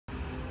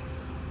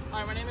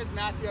Hi, my name is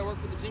Matthew. I work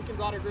for the Jenkins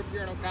Auto Group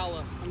here in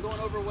Ocala. I'm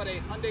going over what a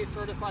Hyundai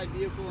certified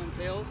vehicle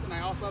entails, and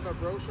I also have a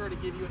brochure to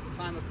give you at the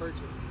time of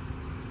purchase.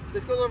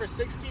 This goes over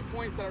 6 key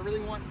points that I really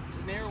want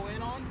to narrow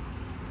in on,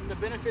 and the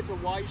benefits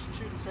of why you should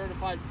choose a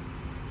certified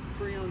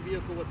pre-owned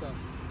vehicle with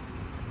us.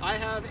 I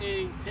have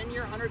a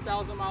 10-year,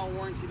 100,000-mile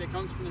warranty that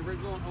comes from the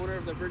original owner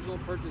of the original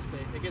purchase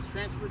date. It gets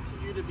transferred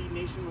to you to be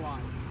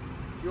nationwide.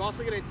 You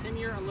also get a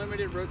 10-year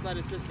unlimited roadside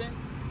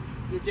assistance.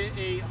 You get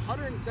a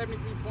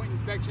 173-point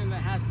inspection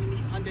that has to meet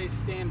Hyundai's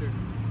standard.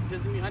 If it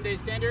doesn't meet Hyundai's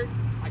standard,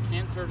 I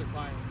can't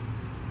certify it.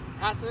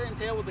 Has to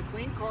entail with a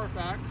clean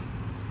Carfax.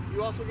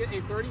 You also get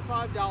a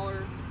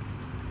 $35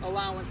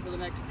 allowance for the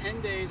next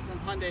 10 days from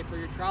Hyundai for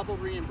your travel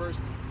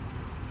reimbursement.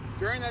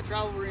 During that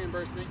travel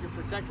reimbursement, you're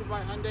protected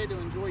by Hyundai to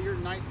enjoy your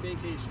nice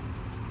vacation.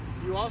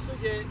 You also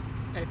get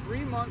a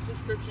 3-month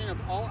subscription of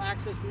all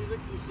access music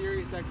from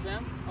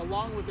SiriusXM,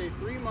 along with a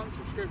 3-month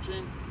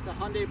subscription to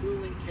Hyundai Blue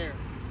Link Care.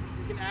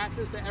 You can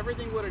access to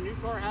everything what a new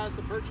car has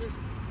to purchase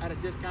at a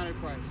discounted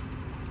price.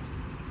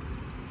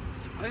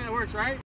 I think that works, right?